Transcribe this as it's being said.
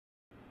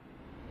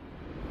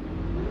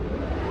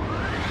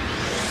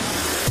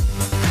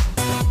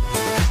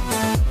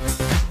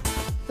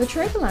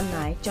Latrobe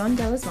alumni John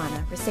Dalla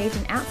received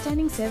an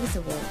Outstanding Service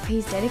Award for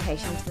his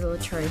dedication to the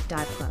Latrobe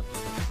Dive Club.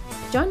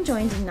 John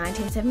joined in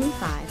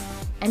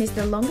 1975 and is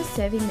the longest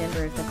serving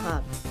member of the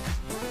club.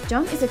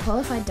 John is a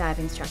qualified dive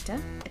instructor,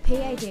 a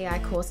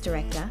PADI course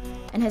director,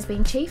 and has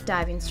been Chief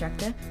Dive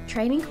Instructor,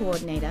 Training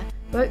Coordinator,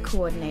 Boat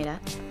Coordinator,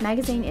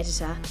 Magazine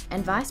Editor,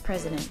 and Vice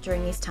President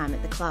during his time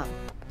at the club.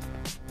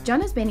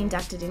 John has been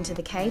inducted into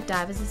the Cave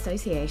Divers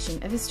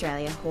Association of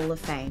Australia Hall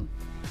of Fame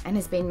and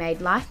has been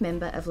made life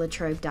member of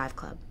Latrobe Dive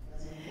Club.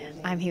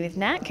 I'm here with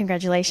Nat.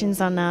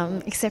 Congratulations on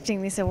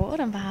accepting this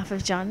award on behalf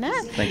of John,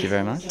 Nat. Thank you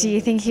very much. Do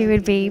you think he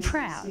would be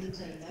proud?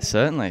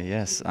 Certainly,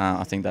 yes.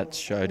 I think that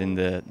showed in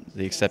the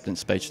acceptance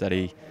speech that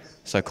he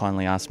so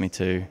kindly asked me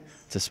to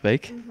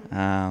speak.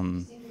 I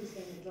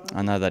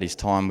know that his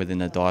time within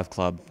the dive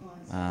club,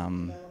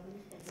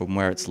 from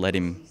where it's led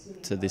him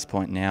to this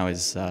point now,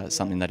 is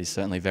something that he's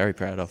certainly very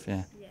proud of,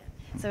 yeah.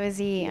 So is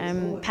he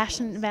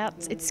passionate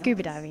about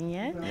scuba diving,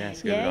 yeah? Yeah,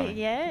 scuba diving.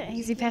 Yeah.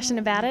 Is he passionate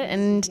about it,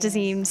 and does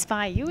he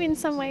inspire you in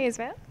some way as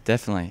well?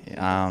 Definitely.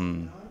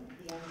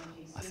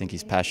 I think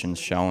his passion's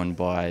shown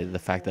by the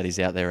fact that he's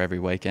out there every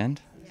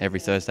weekend,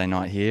 every Thursday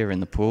night here in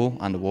the pool,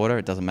 underwater.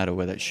 It doesn't matter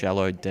whether it's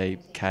shallow,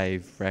 deep,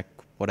 cave, wreck,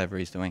 whatever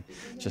he's doing.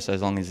 Just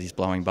as long as he's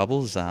blowing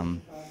bubbles,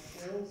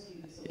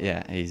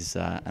 yeah, he's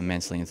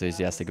immensely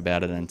enthusiastic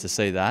about it. And to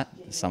see that,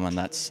 someone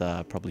that's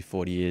probably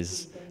 40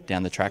 years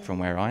down the track from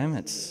where I am,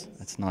 it's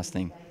a nice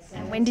thing.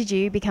 And when did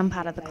you become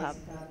part of the club?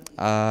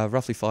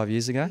 Roughly 5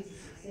 years ago.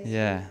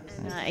 Yeah.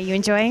 Are you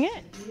enjoying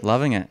it?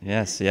 Loving it,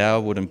 yes. Yeah, I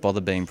wouldn't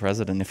bother being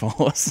president if I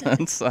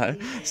wasn't, so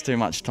it's too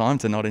much time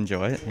to not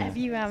enjoy it. Yeah. Have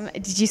you?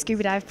 Did you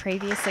scuba dive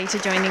previously to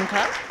joining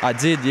club? I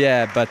did,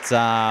 yeah, but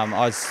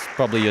I was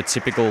probably your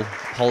typical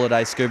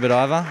holiday scuba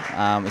diver.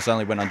 It was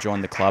only when I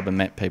joined the club and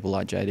met people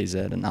like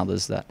JDZ and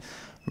others that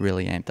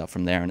really amped up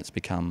from there, and it's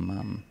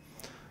become,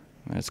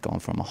 it's gone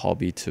from a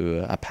hobby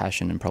to a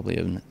passion and probably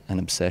an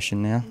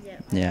obsession now.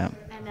 Yep. Yeah.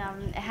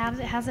 And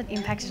how's it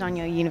impacted on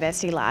your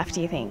university life,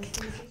 do you think?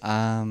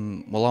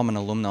 Well, I'm an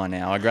alumni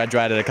now. I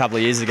graduated a couple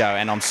of years ago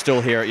and I'm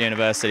still here at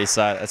university,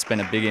 so it's been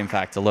a big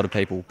impact. A lot of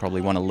people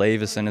probably want to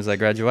leave as soon as they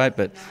graduate,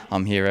 but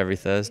I'm here every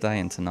Thursday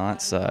and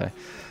tonight, so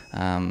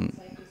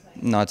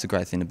no, it's a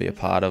great thing to be a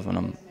part of,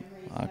 and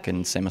I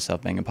can see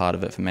myself being a part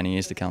of it for many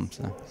years to come.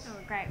 So.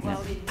 Oh, great.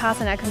 Well, pass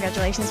on our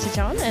congratulations to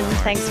John, and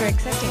thanks for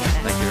accepting it.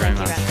 Thank you very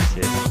much.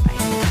 Cheers.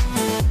 Bye.